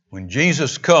When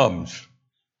Jesus comes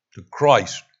to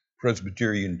Christ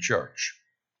Presbyterian Church,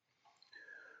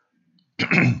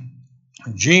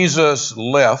 Jesus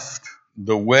left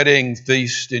the wedding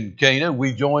feast in Cana.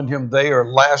 We joined him there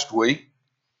last week.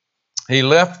 He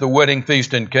left the wedding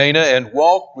feast in Cana and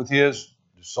walked with his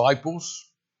disciples,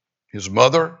 his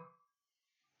mother,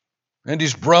 and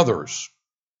his brothers.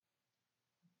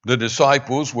 The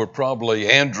disciples were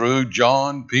probably Andrew,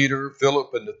 John, Peter, Philip,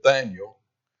 and Nathanael.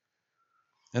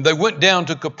 And they went down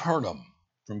to Capernaum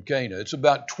from Cana. It's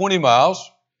about 20 miles.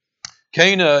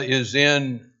 Cana is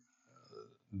in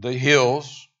the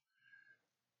hills.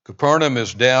 Capernaum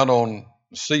is down on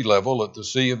sea level at the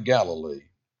Sea of Galilee.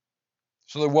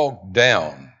 So they walked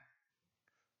down,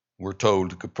 we're told,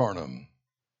 to Capernaum.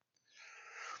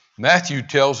 Matthew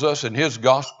tells us in his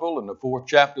gospel, in the 4th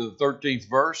chapter, the 13th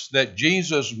verse, that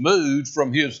Jesus moved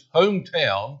from his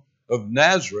hometown of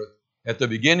Nazareth at the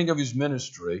beginning of his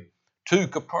ministry to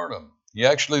Capernaum. He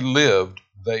actually lived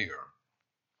there.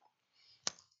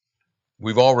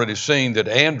 We've already seen that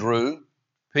Andrew,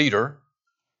 Peter,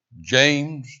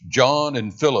 James, John,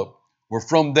 and Philip were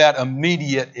from that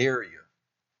immediate area.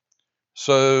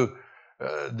 So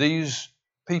these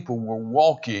people were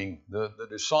walking, the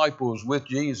disciples with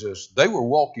Jesus, they were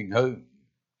walking home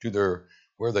to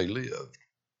where they lived.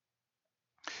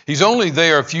 He's only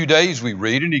there a few days, we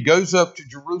read, and he goes up to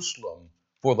Jerusalem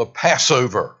for the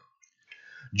Passover.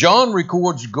 John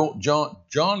records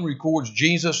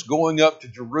Jesus going up to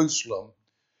Jerusalem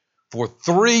for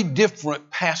 3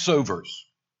 different Passovers.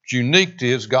 It's unique to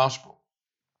his gospel.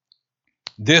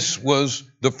 This was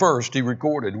the first he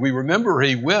recorded. We remember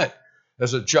he went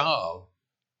as a child,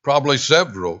 probably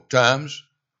several times.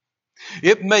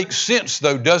 It makes sense,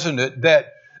 though, doesn't it,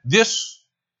 that this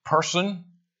person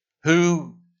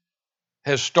who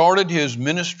has started his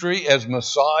ministry as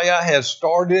Messiah, has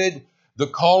started the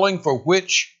calling for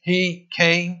which he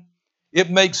came,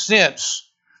 it makes sense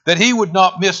that he would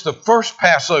not miss the first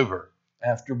Passover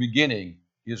after beginning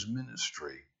his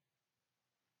ministry.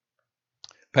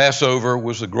 Passover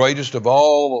was the greatest of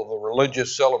all of the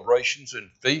religious celebrations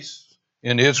and feasts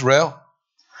in Israel.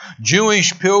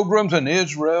 Jewish pilgrims in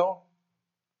Israel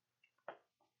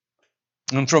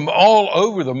and from all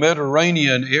over the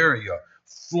Mediterranean area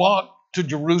flocked to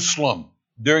Jerusalem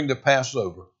during the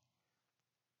Passover.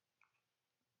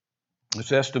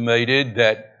 It's estimated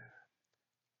that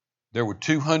there were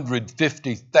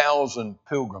 250,000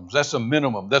 pilgrims. That's a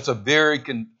minimum. That's a very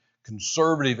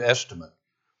conservative estimate.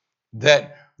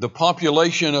 That the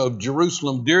population of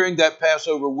Jerusalem during that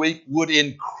Passover week would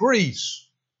increase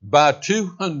by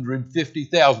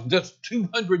 250,000. That's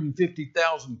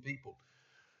 250,000 people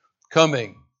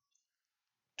coming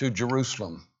to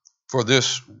Jerusalem for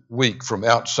this week from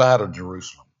outside of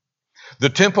Jerusalem. The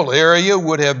temple area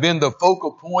would have been the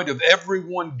focal point of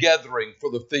everyone gathering for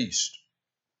the feast.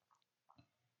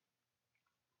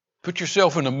 Put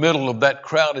yourself in the middle of that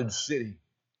crowded city,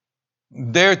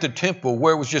 there at the temple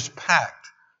where it was just packed.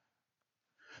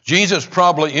 Jesus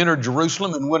probably entered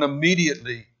Jerusalem and went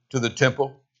immediately to the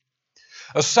temple.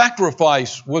 A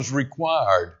sacrifice was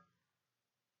required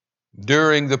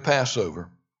during the Passover.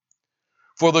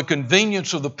 For the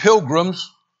convenience of the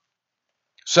pilgrims,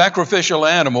 sacrificial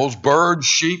animals, birds,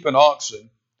 sheep, and oxen,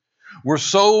 were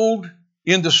sold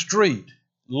in the street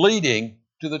leading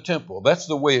to the temple. That's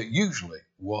the way it usually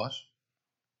was.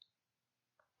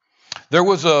 There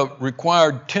was a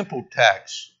required temple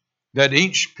tax that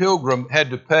each pilgrim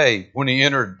had to pay when he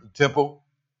entered the temple.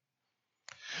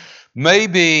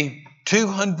 Maybe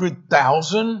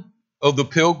 200,000 of the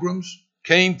pilgrims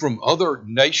came from other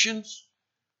nations.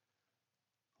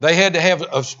 They had to have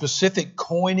a specific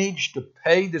coinage to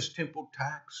pay this temple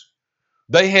tax.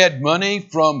 They had money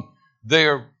from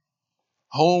their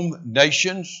home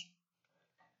nations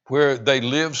where they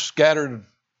lived scattered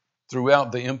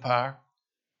throughout the empire,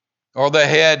 or they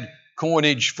had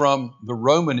coinage from the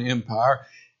Roman Empire.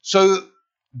 So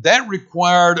that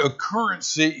required a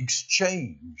currency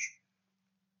exchange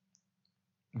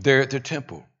there at the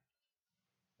temple.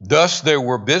 Thus, there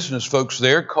were business folks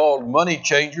there called money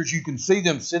changers. You can see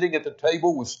them sitting at the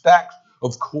table with stacks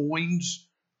of coins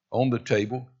on the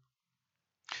table.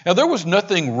 Now, there was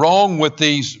nothing wrong with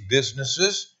these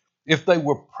businesses if they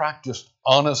were practiced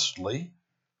honestly,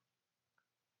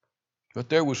 but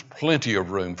there was plenty of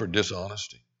room for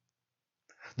dishonesty.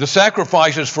 The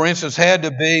sacrifices, for instance, had to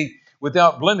be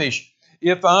without blemish.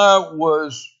 If I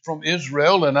was from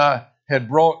Israel and I had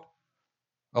brought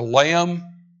a lamb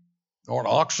or an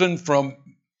oxen from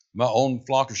my own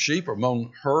flock of sheep or my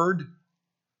own herd,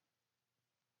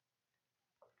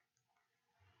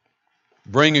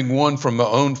 bringing one from my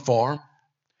own farm,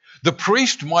 the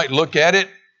priest might look at it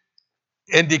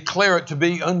and declare it to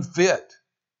be unfit,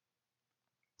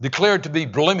 declare it to be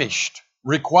blemished,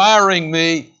 requiring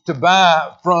me to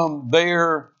buy from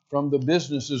the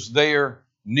businesses there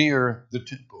near the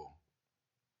temple.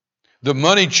 The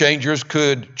money changers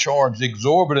could charge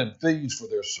exorbitant fees for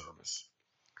their service.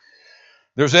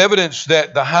 There's evidence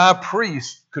that the high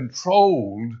priest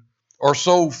controlled or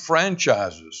sold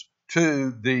franchises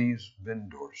to these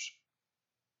vendors.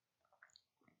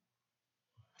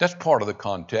 That's part of the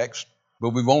context, but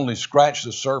we've only scratched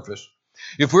the surface.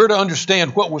 If we're to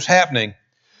understand what was happening,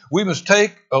 we must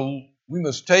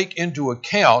take into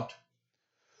account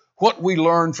what we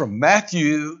learn from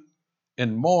Matthew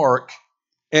and Mark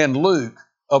and Luke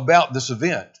about this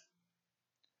event.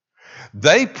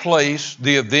 They place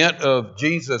the event of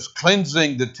Jesus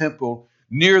cleansing the temple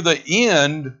near the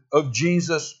end of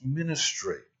Jesus'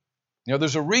 ministry. Now,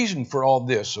 there's a reason for all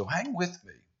this, so hang with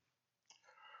me.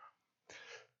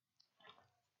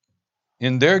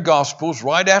 In their Gospels,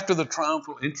 right after the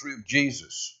triumphal entry of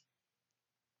Jesus,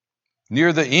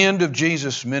 near the end of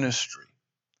Jesus' ministry,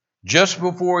 just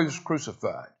before he was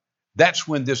crucified, that's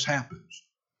when this happens.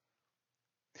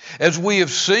 As we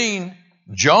have seen,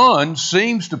 John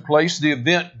seems to place the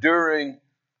event during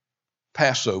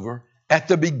Passover at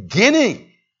the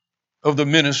beginning of the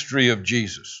ministry of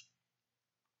Jesus.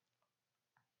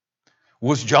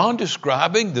 Was John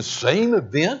describing the same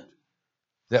event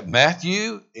that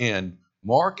Matthew and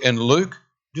Mark and Luke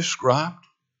described?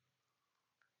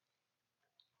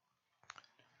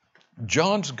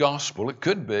 John's gospel, it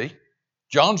could be.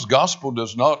 John's gospel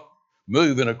does not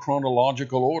move in a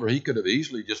chronological order. He could have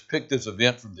easily just picked this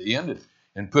event from the end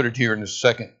and put it here in the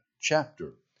second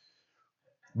chapter.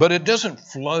 But it doesn't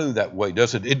flow that way,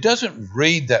 does it? It doesn't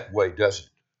read that way, does it?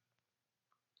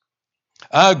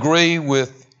 I agree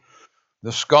with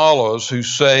the scholars who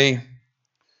say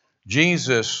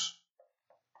Jesus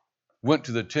went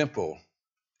to the temple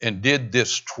and did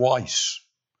this twice.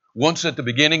 Once at the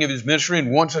beginning of his ministry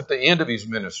and once at the end of his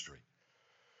ministry.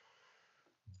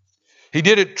 He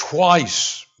did it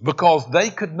twice because they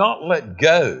could not let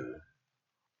go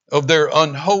of their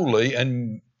unholy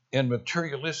and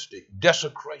materialistic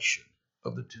desecration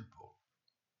of the temple.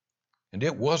 And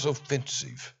it was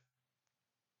offensive.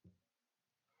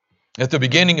 At the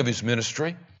beginning of his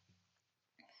ministry,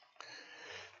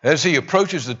 as he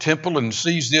approaches the temple and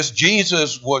sees this,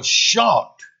 Jesus was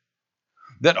shocked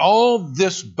that all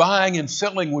this buying and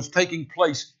selling was taking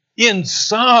place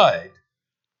inside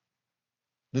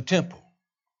the temple.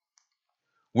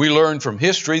 We learn from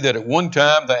history that at one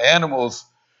time the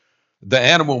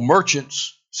animal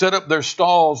merchants set up their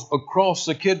stalls across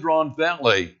the Kidron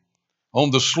Valley on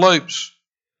the slopes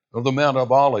of the Mount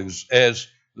of Olives as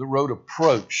the road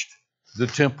approached the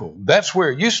temple. That's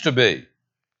where it used to be.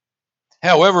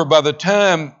 However, by this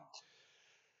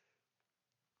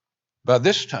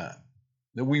time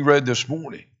that we read this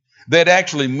morning, they'd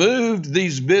actually moved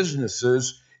these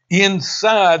businesses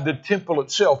inside the temple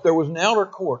itself. There was an outer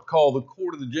court called the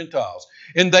Court of the Gentiles,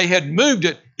 and they had moved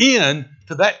it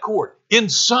into that court,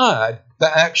 inside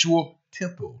the actual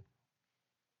temple.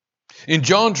 In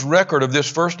John's record of this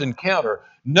first encounter,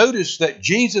 notice that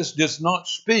Jesus does not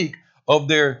speak of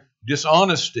their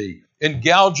dishonesty in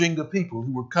gouging the people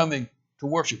who were coming to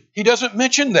worship. He doesn't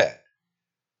mention that.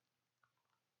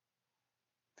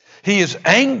 He is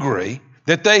angry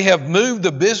that they have moved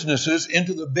the businesses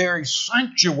into the very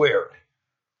sanctuary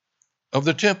of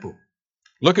the temple.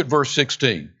 Look at verse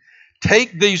 16.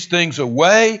 Take these things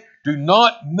away. Do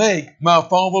not make my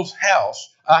Father's house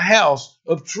a house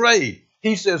of trade.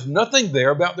 He says nothing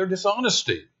there about their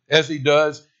dishonesty, as he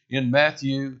does in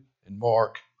Matthew and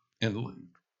Mark and Luke.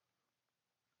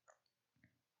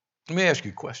 Let me ask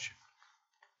you a question.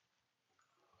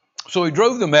 So he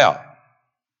drove them out.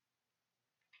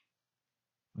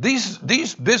 These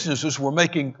businesses were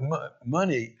making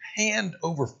money hand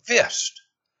over fist.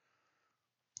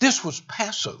 This was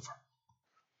Passover.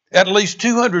 At least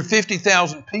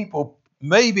 250,000 people,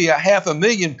 maybe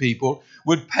 500,000 people,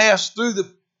 would pass through the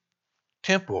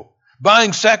temple,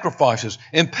 buying sacrifices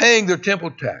and paying their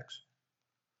temple tax.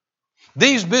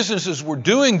 These businesses were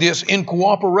doing this in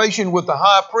cooperation with the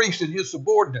high priest and his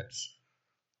subordinates.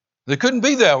 They couldn't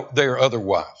be there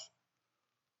otherwise.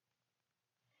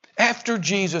 After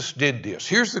Jesus did this,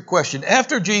 here's the question.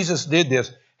 After Jesus did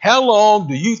this, how long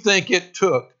do you think it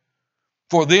took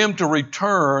for them to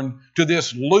return to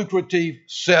this lucrative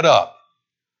setup?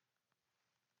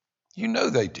 You know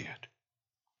they did.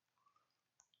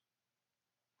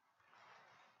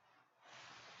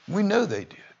 We know they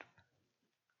did.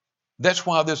 That's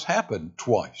why this happened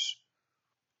twice.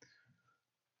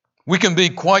 We can be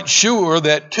quite sure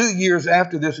that 2 years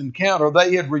after this encounter,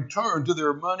 they had returned to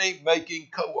their money-making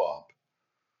co-op.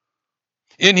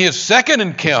 In his second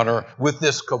encounter with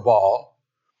this cabal,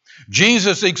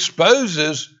 Jesus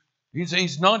exposes,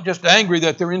 he's not just angry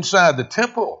that they're inside the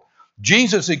temple.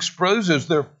 Jesus exposes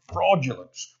their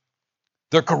fraudulence,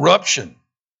 their corruption,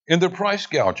 and their price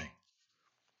gouging.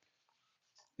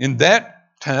 In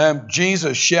that time,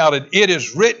 Jesus shouted, "It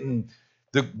is written,"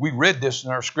 we read this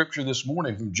in our scripture this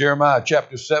morning from Jeremiah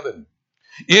chapter 7.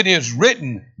 "It is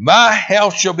written, my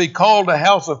house shall be called a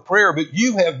house of prayer, but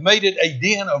you have made it a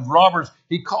den of robbers."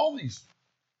 He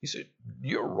said,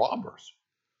 "You're robbers.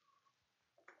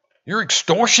 You're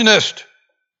extortionists."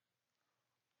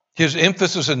 His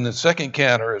emphasis in the second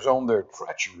encounter is on their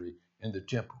treachery in the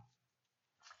temple.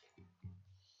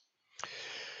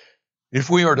 If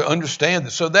we are to understand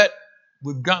this, so that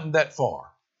we've gotten that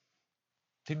far.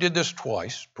 He did this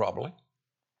twice, probably.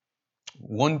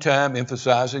 One time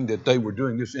emphasizing that they were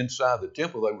doing this inside the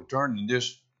temple. They were turning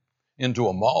this into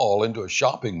a mall, into a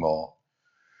shopping mall.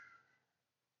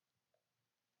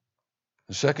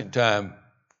 The second time,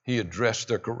 he addressed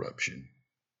their corruption.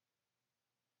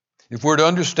 If we're to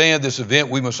understand this event,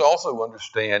 we must also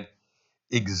understand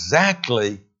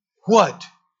exactly what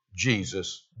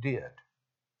Jesus did.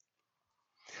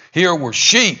 Here were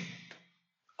sheep,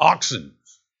 oxen,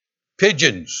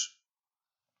 pigeons.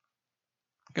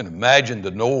 You can imagine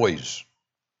the noise,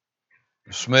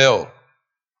 the smell.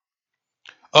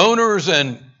 Owners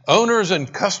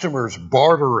and customers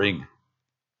bartering.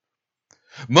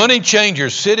 Money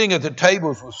changers sitting at the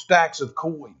tables with stacks of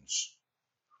coins.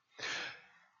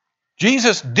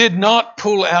 Jesus did not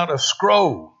pull out a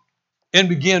scroll and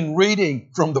begin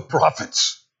reading from the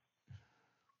prophets.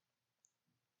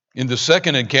 In the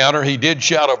second encounter, he did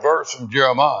shout a verse from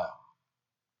Jeremiah,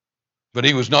 but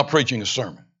he was not preaching a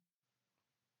sermon.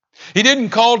 He didn't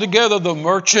call together the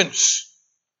merchants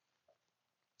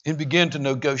and begin to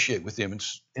negotiate with them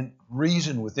and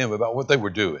reason with them about what they were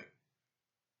doing.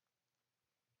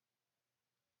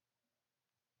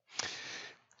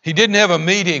 He didn't have a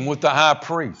meeting with the high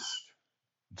priest.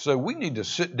 So we need to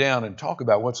sit down and talk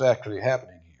about what's actually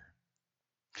happening here.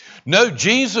 No,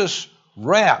 Jesus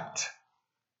wrapped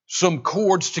some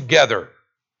cords together,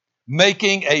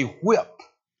 making a whip.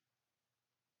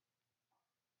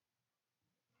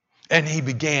 And he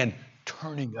began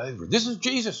turning over. This is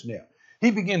Jesus now.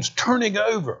 He begins turning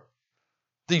over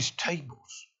these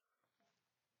tables.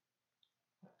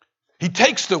 He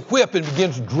takes the whip and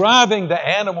begins driving the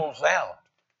animals out.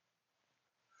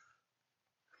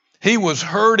 He was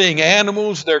herding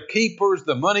animals, their keepers,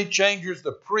 the money changers,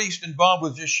 the priest involved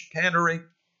with this chicanery,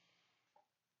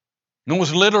 and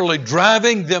was literally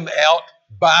driving them out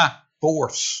by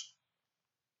force.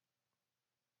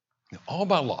 Now, all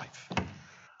my life,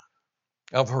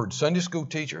 I've heard Sunday school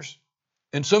teachers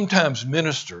and sometimes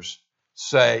ministers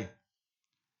say,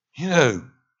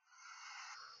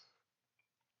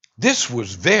 this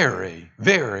was very,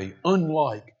 very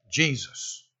unlike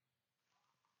Jesus.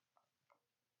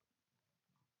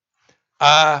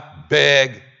 I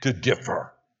beg to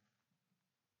differ.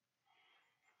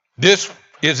 This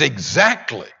is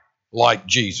exactly like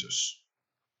Jesus.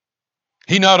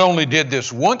 He not only did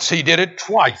this once, he did it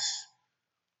twice.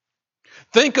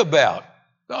 Think about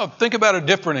a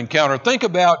different encounter. Think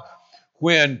about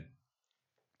when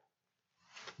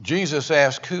Jesus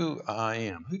asked who I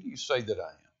am. Who do you say that I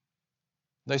am?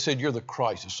 They said, "You're the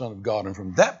Christ, the Son of God." And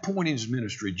from that point in his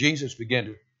ministry, Jesus began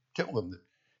to tell them that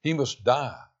he must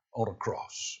die on a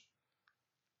cross.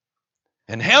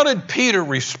 And how did Peter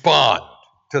respond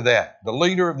to that, the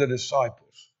leader of the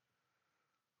disciples?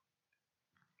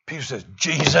 Peter says,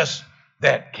 "Jesus,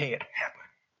 that can't happen.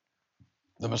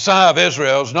 The Messiah of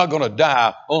Israel is not going to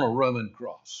die on a Roman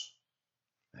cross."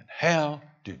 And how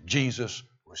did Jesus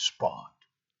respond?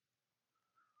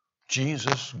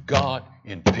 Jesus got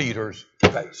in Peter's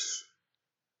face.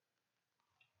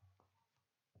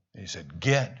 He said,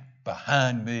 "Get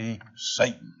behind me,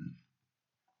 Satan."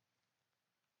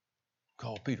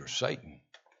 Called Peter Satan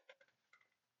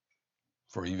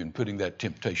for even putting that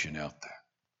temptation out there.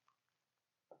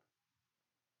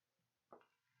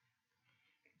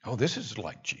 Oh, this is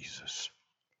like Jesus.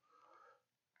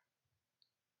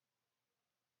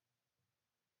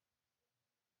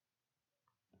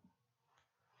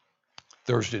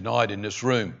 Thursday night in this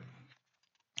room,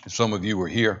 some of you were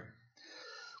here,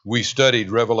 we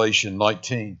studied Revelation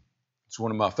 19. It's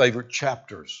one of my favorite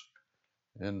chapters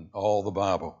in all the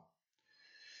Bible.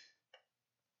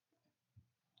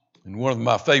 And one of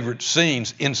my favorite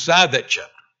scenes inside that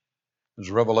chapter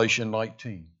is Revelation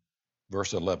 19,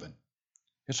 verse 11.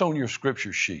 It's on your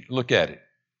scripture sheet. Look at it.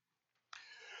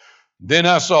 Then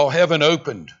I saw heaven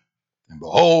opened, and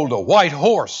behold, a white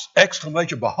horse!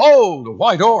 Exclamation, behold, a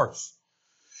white horse!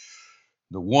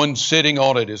 The one sitting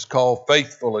on it is called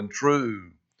Faithful and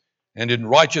True, and in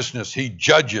righteousness he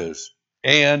judges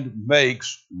and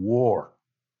makes war.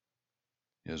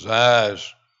 His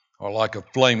eyes are like a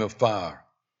flame of fire,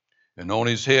 and on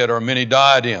his head are many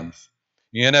diadems,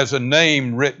 and has a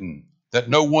name written that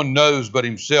no one knows but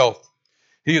himself.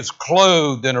 He is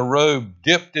clothed in a robe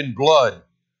dipped in blood,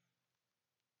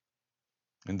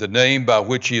 and the name by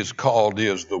which he is called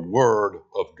is the Word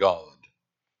of God.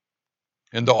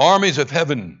 And the armies of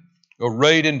heaven,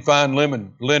 arrayed in fine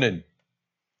linen,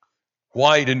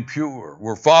 white and pure,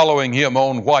 were following him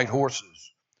on white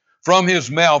horses. From his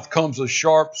mouth comes a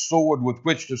sharp sword with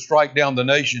which to strike down the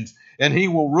nations, and he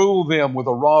will rule them with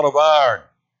a rod of iron.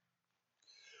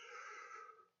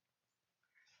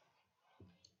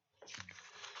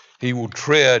 He will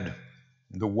tread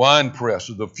the winepress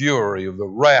of the fury of the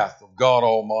wrath of God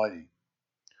Almighty.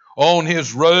 On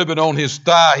his robe and on his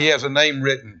thigh he has a name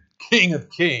written, King of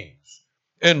Kings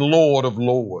and Lord of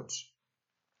Lords.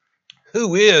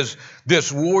 Who is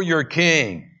this warrior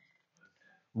king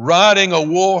riding a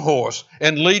war horse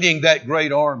and leading that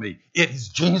great army? It is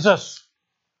Jesus,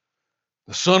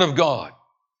 the Son of God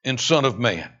and Son of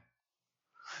Man.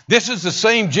 This is the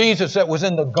same Jesus that was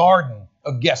in the Garden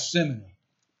of Gethsemane.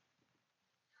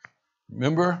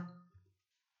 Remember?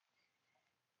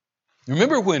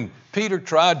 Remember when Peter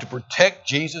tried to protect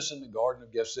Jesus in the Garden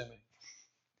of Gethsemane?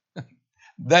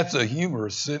 That's a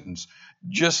humorous sentence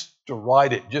just to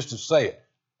write it, just to say it.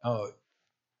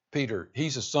 Peter,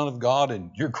 he's the Son of God and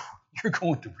you're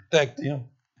going to protect him.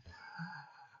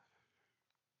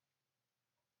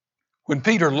 When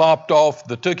Peter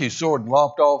took his sword and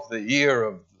lopped off the ear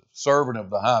of the servant of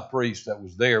the high priest that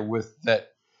was there with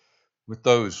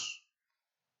those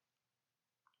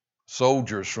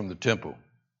soldiers from the temple,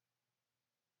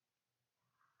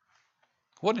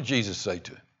 what did Jesus say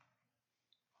to him?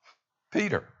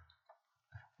 Peter,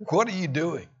 what are you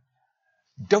doing?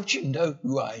 Don't you know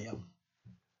who I am?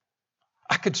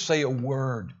 I could say a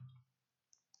word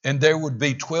and there would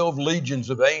be 12 legions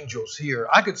of angels here.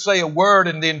 I could say a word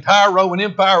and the entire Roman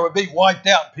Empire would be wiped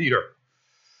out, Peter.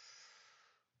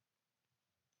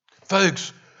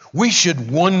 Folks, we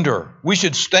should wonder, we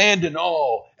should stand in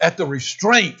awe at the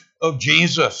restraint of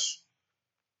Jesus.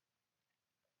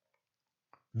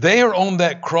 There on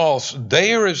that cross,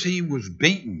 there as he was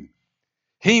beaten,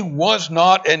 he was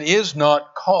not and is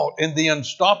not caught in the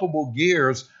unstoppable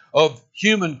gears of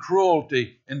human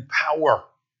cruelty and power.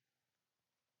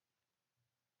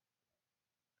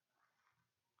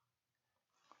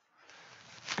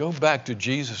 Go back to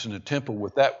Jesus in the temple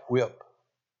with that whip,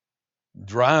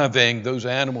 driving those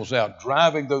animals out,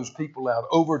 driving those people out,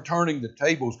 overturning the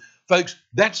tables. Folks,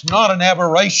 that's not an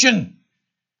aberration.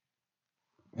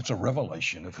 It's a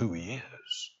revelation of who he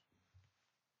is.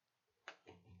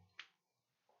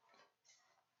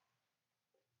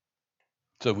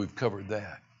 So we've covered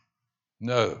that.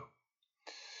 No,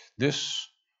 this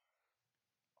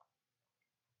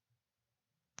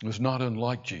was not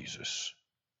unlike Jesus.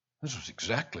 This was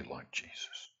exactly like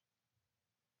Jesus.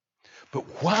 But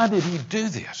why did he do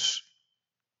this?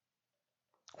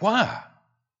 Why?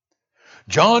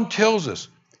 John tells us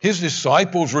his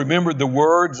disciples remembered the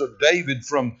words of David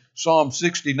from Psalm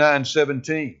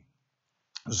 69:17.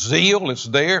 Zeal, it's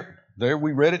there. There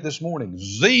we read it this morning.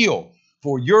 Zeal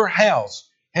for your house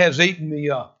has eaten me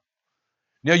up.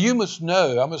 Now you must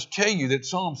know, I must tell you that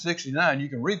Psalm 69, you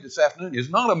can read this afternoon, is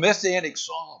not a messianic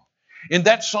psalm. In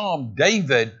that psalm,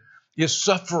 David is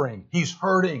suffering. He's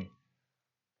hurting.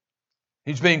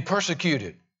 He's being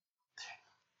persecuted.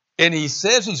 And he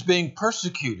says he's being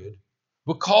persecuted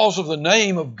because of the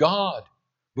name of God,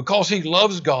 because he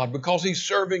loves God, because he's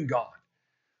serving God.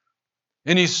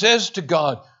 And he says to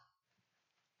God,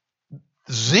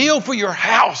 zeal for your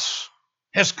house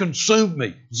has consumed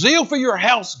me. Zeal for your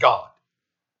house, God,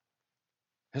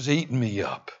 has eaten me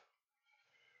up.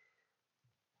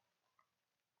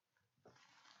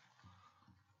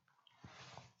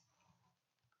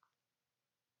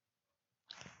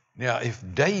 Now, if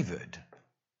David,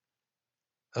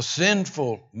 a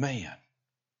sinful man,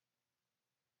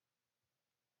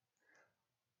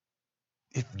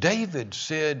 if David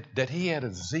said that he had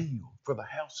a zeal for the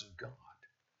house of God,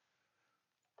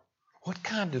 what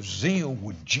kind of zeal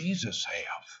would Jesus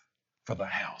have for the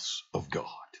house of God?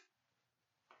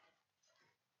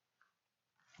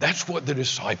 That's what the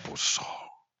disciples saw.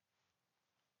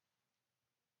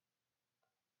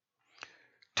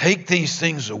 Take these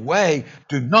things away.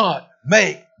 Do not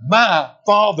make my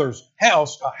Father's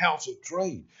house a house of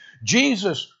trade.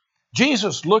 Jesus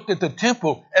Jesus looked at the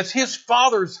temple as his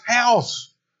Father's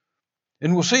house.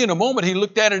 And we'll see in a moment, he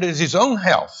looked at it as his own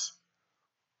house.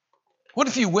 What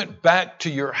if you went back to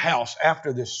your house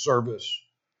after this service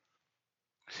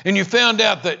and you found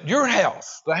out that your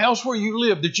house, the house where you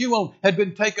lived, that you owned, had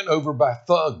been taken over by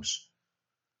thugs?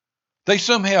 They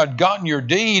somehow had gotten your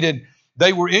deed and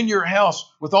they were in your house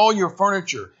with all your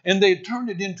furniture and they had turned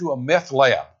it into a meth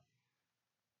lab.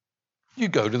 You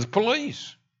go to the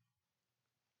police.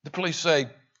 The police say,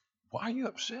 "Why are you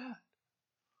upset?"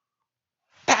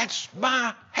 "That's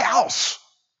my house."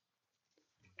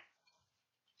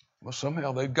 Well,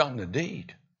 somehow they've gotten a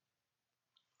deed.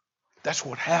 That's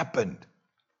what happened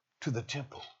to the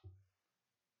temple.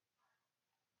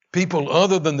 People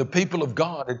other than the people of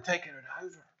God had taken it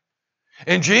over.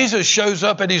 And Jesus shows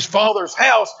up at his Father's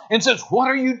house and says, "What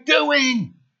are you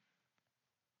doing?"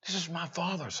 "This is my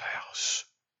Father's house."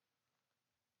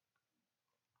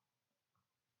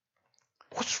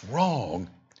 What's wrong?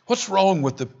 What's wrong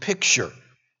with the picture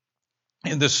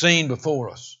in the scene before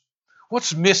us?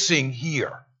 What's missing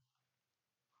here?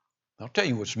 I'll tell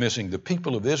you what's missing. The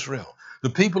people of Israel, the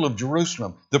people of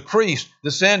Jerusalem, the priest,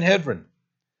 the Sanhedrin,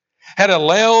 had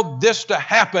allowed this to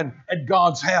happen at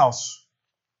God's house.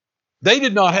 They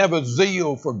did not have a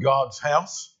zeal for God's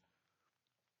house.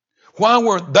 Why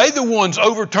were they the ones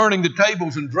overturning the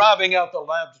tables and driving out the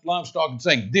livestock and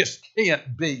saying, "This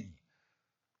can't be"?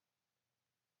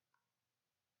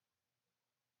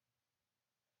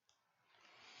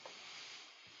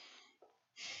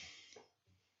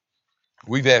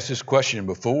 We've asked this question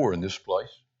before in this place.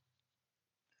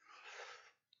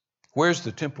 Where's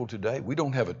the temple today? We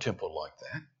don't have a temple like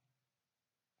that.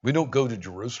 We don't go to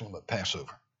Jerusalem at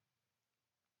Passover.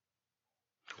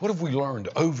 What have we learned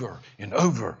over and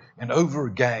over and over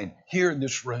again here in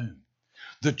this room?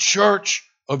 The church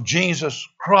of Jesus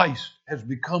Christ has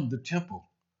become the temple.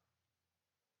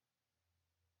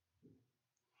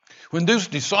 When those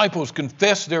disciples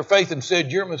confessed their faith and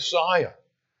said, "You're Messiah,"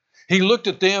 he looked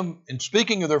at them and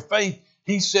speaking of their faith,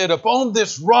 he said, "Upon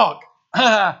this rock,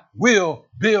 I will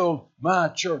build my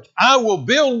church. I will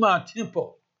build my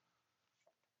temple."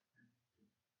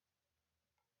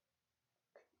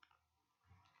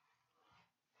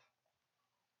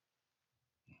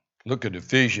 Look at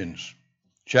Ephesians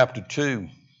chapter 2,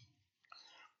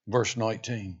 verse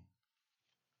 19.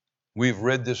 We've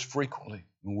read this frequently,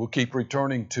 and we'll keep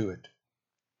returning to it.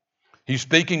 He's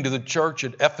speaking to the church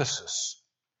at Ephesus.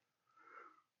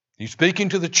 He's speaking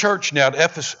to the church now at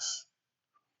Ephesus.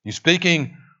 He's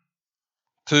speaking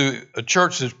to a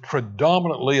church that's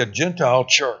predominantly a Gentile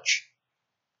church.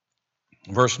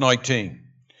 Verse 19.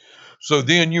 "So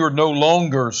then you are no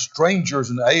longer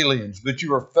strangers and aliens, but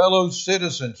you are fellow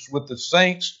citizens with the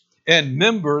saints and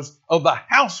members of the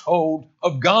household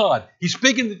of God." He's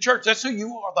speaking to the church. That's who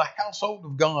you are, the household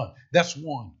of God. That's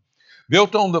one.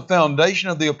 Built on the foundation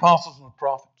of the apostles and the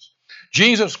prophets.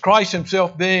 Jesus Christ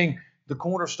himself being the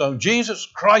cornerstone. Jesus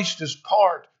Christ is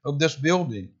part of this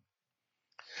building.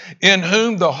 "In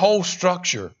whom the whole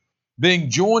structure, being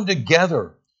joined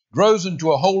together, grows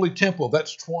into a holy temple."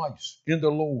 That's twice in the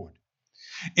Lord.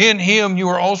 "In him you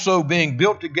are also being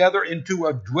built together into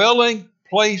a dwelling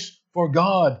place for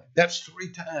God." That's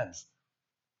 3 times.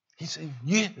 He said,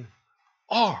 "You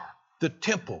are the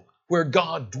temple where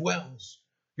God dwells.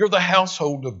 You're the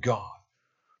household of God.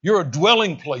 You're a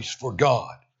dwelling place for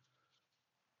God."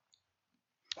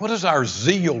 What is our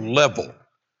zeal level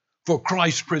for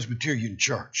Christ Presbyterian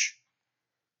Church?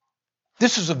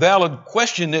 This is a valid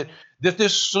question that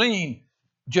this scene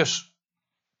just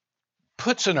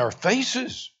puts in our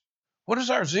faces. What is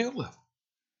our zeal level?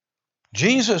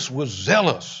 Jesus was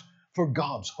zealous for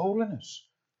God's holiness,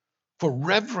 for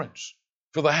reverence,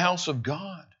 for the house of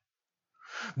God.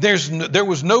 There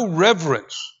was no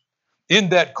reverence in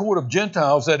that court of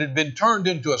Gentiles that had been turned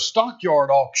into a stockyard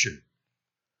auction.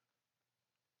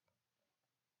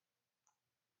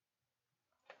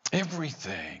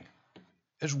 Everything,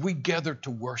 as we gather to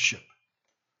worship,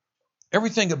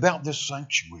 everything about this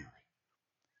sanctuary,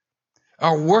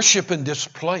 our worship in this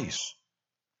place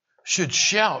should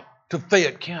shout to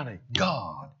Fayette County,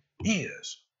 "God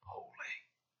is holy."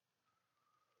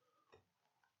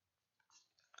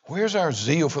 Where's our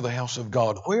zeal for the house of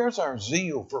God? Where's our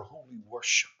zeal for holy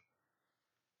worship?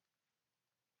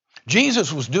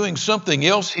 Jesus was doing something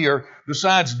else here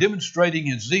besides demonstrating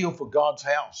his zeal for God's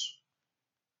house.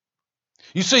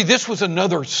 You see, this was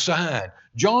another sign.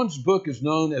 John's book is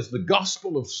known as the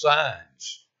Gospel of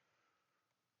Signs.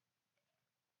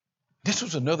 This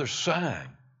was another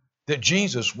sign that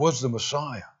Jesus was the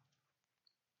Messiah.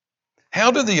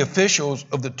 How did the officials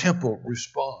of the temple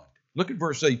respond? Look at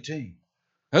verse 18.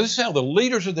 Now, this is how the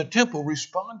leaders of the temple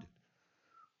responded.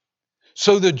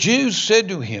 So the Jews said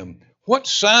to him, "What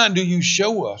sign do you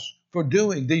show us for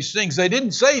doing these things?" They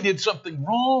didn't say he did something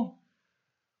wrong.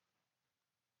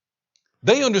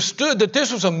 They understood that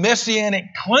this was a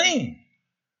messianic claim.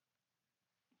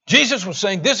 Jesus was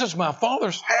saying, "This is my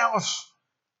Father's house."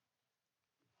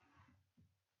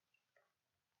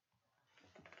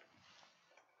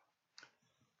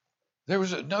 There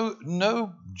was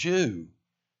no Jew,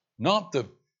 not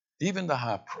even the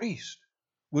high priest,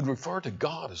 would refer to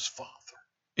God as Father.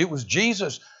 It was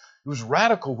Jesus. It was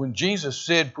radical when Jesus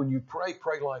said, "When you pray,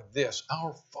 pray like this,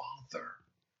 our Father."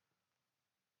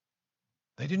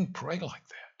 They didn't pray like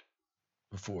that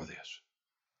before this.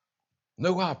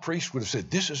 No high priest would have said,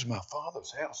 "This is my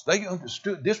Father's house." They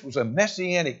understood this was a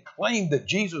messianic claim that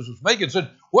Jesus was making.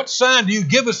 Said, "What sign do you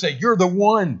give us that you're the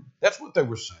one?" That's what they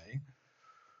were saying.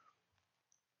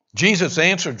 Jesus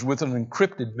answered with an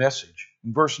encrypted message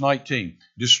in verse 19.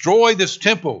 "Destroy this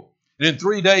temple, and in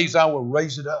 3 days I will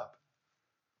raise it up."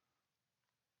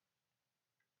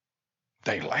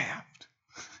 They laughed.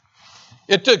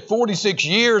 It took 46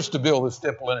 years to build this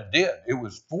temple, and it did. It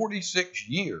was 46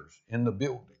 years in the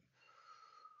building.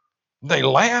 They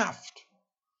laughed.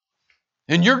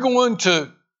 And you're going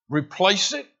to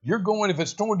replace it? If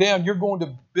it's torn down, you're going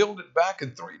to build it back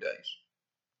in 3 days.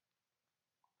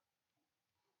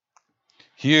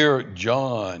 Here,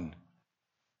 John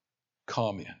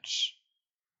comments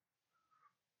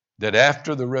that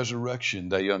after the resurrection,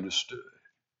 they understood.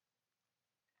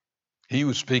 He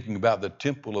was speaking about the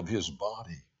temple of his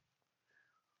body.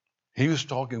 He was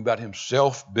talking about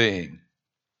himself being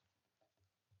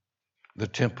the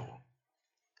temple.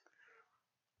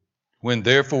 When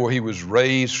therefore he was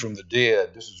raised from the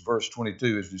dead, this is verse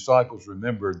 22, his disciples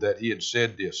remembered that he had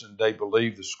said this, and they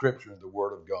believed the scripture and the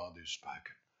word of God that he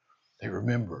spoken. They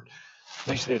remembered.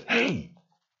 They said, "Hey,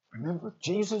 remember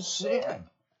Jesus said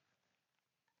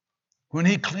when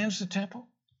he cleansed the temple?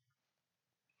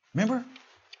 Remember?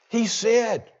 He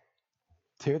said,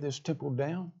 tear this temple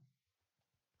down,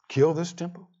 kill this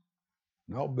temple,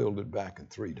 and I'll build it back in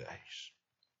 3 days."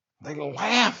 They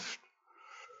laughed.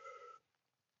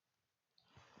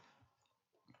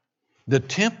 The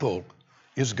temple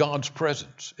is God's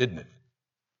presence, isn't it?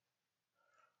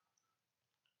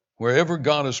 Wherever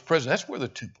God is present, that's where the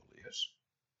temple is.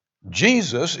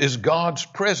 Jesus is God's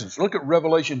presence. Look at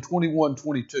Revelation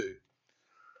 21:22.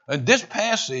 And this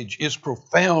passage is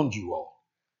profound, you all.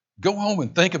 Go home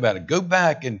and think about it. Go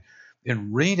back and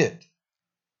read it.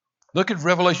 Look at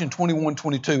Revelation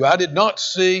 21:22. "I did not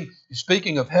see,"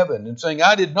 speaking of heaven, and saying,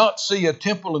 "I did not see a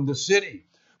temple in the city,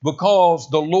 because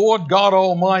the Lord God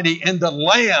Almighty and the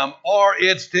Lamb are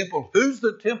its temple." Who's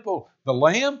the temple? The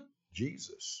Lamb?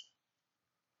 Jesus.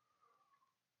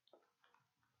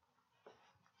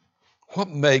 What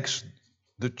makes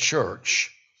the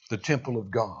church the temple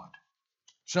of God?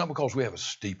 It's not because we have a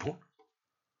steeple.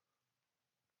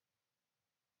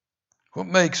 What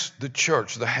makes the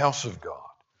church the house of God?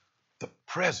 The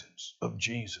presence of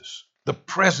Jesus. The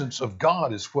presence of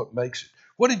God is what makes it.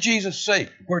 What did Jesus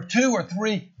say? "Where 2 or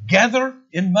 3 gather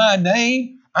in my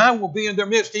name, I will be in their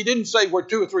midst." He didn't say, "Where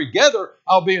 2 or 3 gather,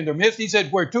 I'll be in their midst." He said,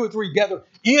 "Where 2 or 3 gather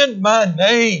in my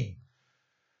name,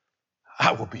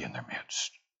 I will be in their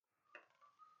midst."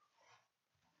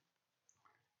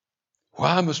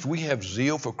 Why must we have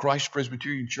zeal for Christ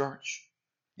Presbyterian Church?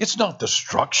 It's not the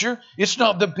structure. It's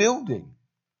not the building.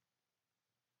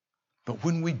 But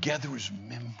when we gather as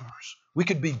members, we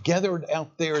could be gathered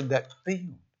out there in that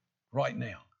field right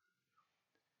now.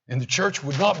 And the church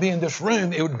would not be in this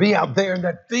room. It would be out there in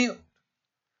that field.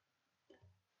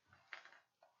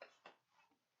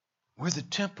 We're the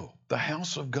temple, the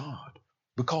house of God,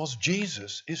 because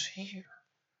Jesus is here.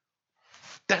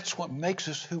 That's what makes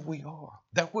us who we are.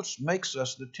 That's what makes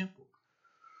us the temple.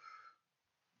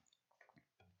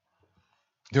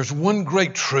 There's one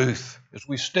great truth as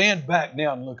we stand back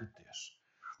now and look at this.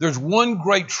 There's one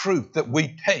great truth that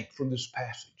we take from this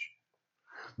passage.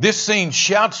 This scene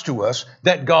shouts to us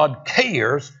that God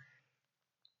cares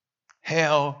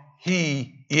how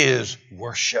he is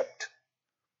worshiped.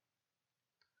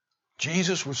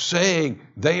 Jesus was saying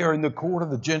they are in the court of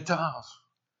the Gentiles.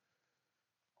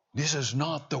 This is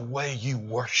not the way you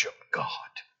worship God.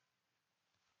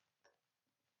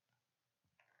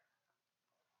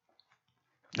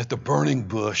 At the burning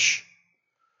bush,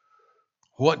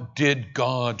 what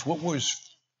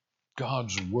was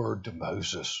God's word to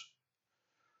Moses?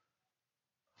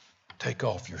 Take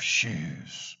off your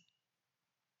shoes,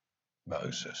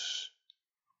 Moses.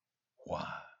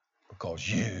 Why? Because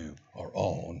you are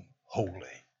on holy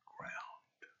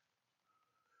ground.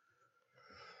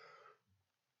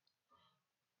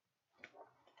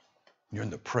 You're in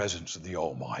the presence of the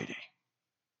Almighty.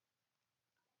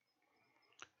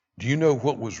 Do you know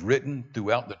what was written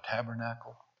throughout the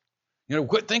tabernacle?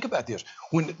 Think about this.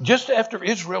 Just after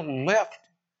Israel left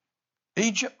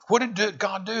Egypt, what did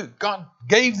God do? God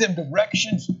gave them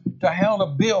directions to how to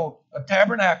build a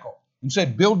tabernacle and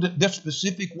said, build it this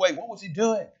specific way. What was he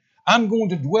doing? I'm going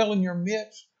to dwell in your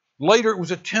midst. Later, it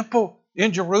was a temple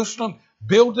in Jerusalem.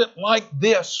 Build it like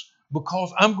this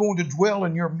because I'm going to dwell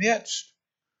in your midst.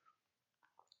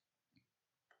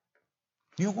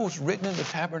 You know what was written in the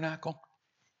tabernacle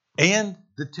and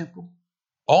the temple?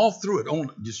 All through it, on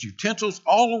just utensils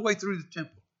all the way through the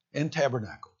temple and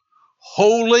tabernacle.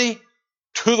 Holy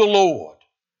to the Lord.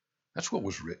 That's what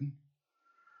was written.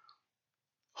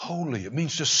 Holy, it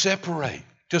means to separate,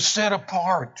 to set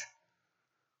apart.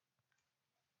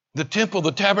 The temple,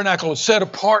 the tabernacle is set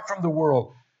apart from the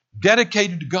world,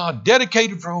 dedicated to God,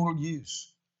 dedicated for holy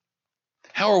use.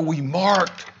 How are we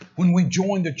marked when we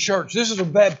join the church? This is a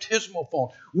baptismal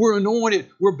form. We're anointed,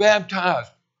 we're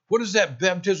baptized. What does that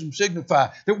baptism signify?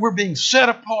 That we're being set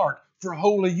apart for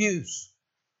holy use.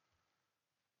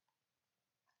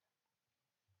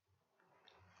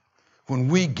 When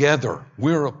we gather,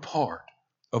 we're a part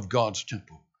of God's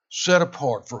temple, set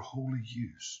apart for holy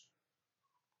use.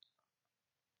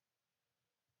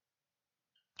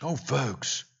 Oh,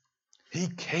 folks, He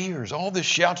cares. All this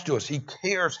shouts to us. He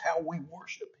cares how we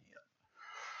worship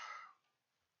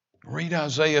Him. Read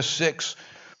Isaiah 6.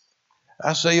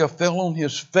 Isaiah fell on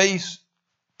his face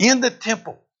in the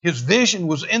temple. His vision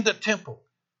was in the temple.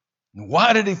 And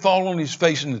why did he fall on his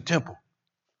face in the temple?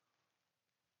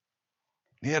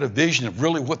 He had a vision of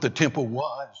really what the temple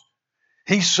was.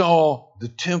 He saw the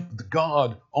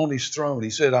God on his throne. He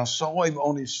said, I saw him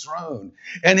on his throne.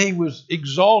 And he was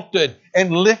exalted and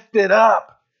lifted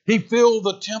up. He filled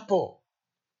the temple.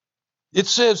 It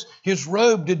says his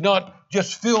robe did not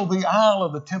just fill the aisle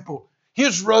of the temple.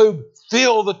 His robe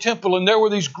filled the temple, and there were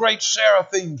these great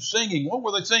seraphim singing. What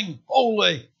were they singing?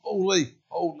 Holy, holy,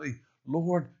 holy,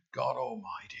 Lord God Almighty.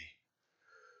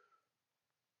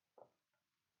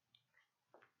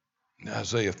 And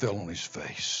Isaiah fell on his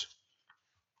face.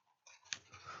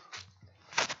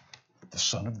 The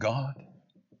Son of God,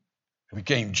 who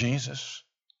became Jesus,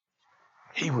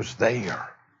 he was there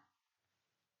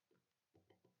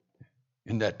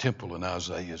in that temple in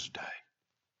Isaiah's day.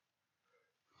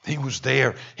 He was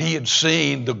there. He had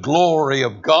seen the glory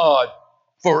of God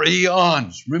for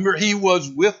eons. Remember, he was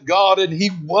with God and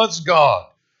he was God.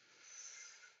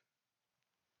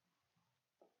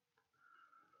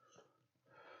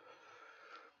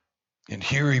 And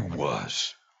here he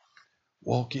was,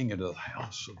 walking into the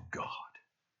house of God.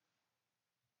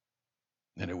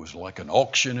 And it was like an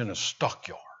auction in a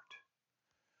stockyard.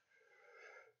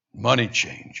 Money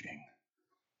changing.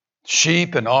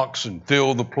 Sheep and oxen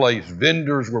filled the place.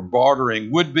 Vendors were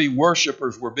bartering. Would-be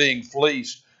worshipers were being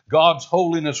fleeced. God's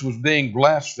holiness was being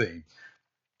blasphemed.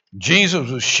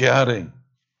 Jesus was shouting,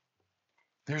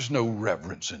 there's no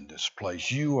reverence in this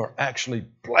place. You are actually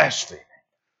blaspheming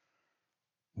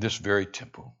this very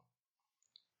temple.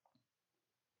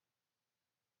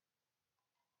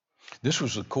 This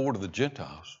was the court of the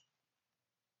Gentiles.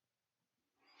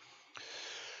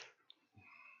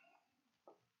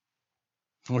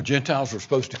 Where Gentiles were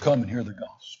supposed to come and hear the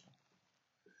gospel.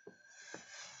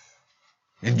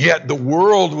 And yet the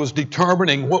world was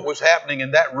determining what was happening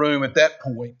in that room at that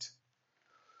point.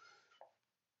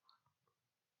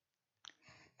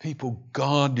 People,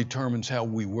 God determines how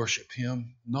we worship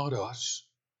Him, not us.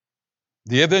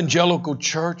 The evangelical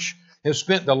church has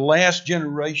spent the last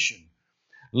generation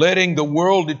letting the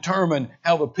world determine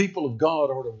how the people of God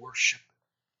are to worship.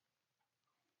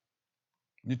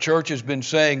 The church has been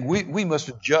saying we must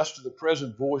adjust to the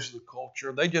present voice of the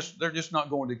culture. They're just not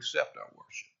going to accept our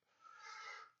worship.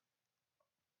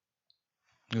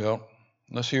 Well,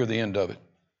 let's hear the end of it.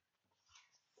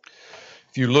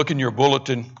 If you look in your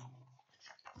bulletin,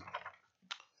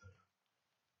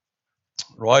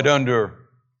 right under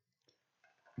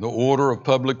the order of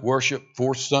public worship,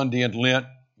 fourth Sunday in Lent,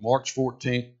 March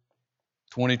 14th,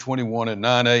 2021 at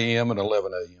 9 a.m. and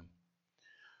 11 a.m.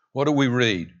 What do we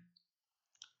read?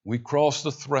 We cross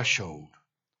the threshold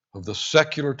of the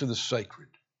secular to the sacred,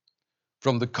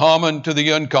 from the common to the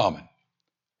uncommon,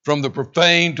 from the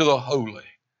profane to the holy.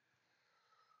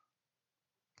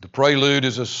 The prelude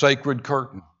is a sacred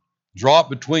curtain dropped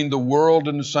between the world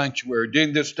and the sanctuary.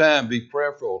 During this time, be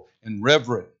prayerful and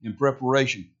reverent in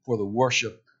preparation for the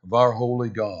worship of our holy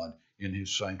God in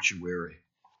His sanctuary.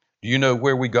 Do you know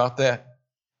where we got that?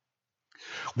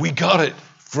 We got it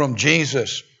from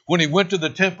Jesus when He went to the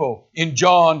temple in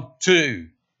John 2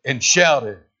 and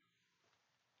shouted,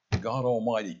 God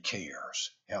Almighty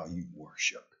cares how you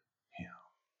worship.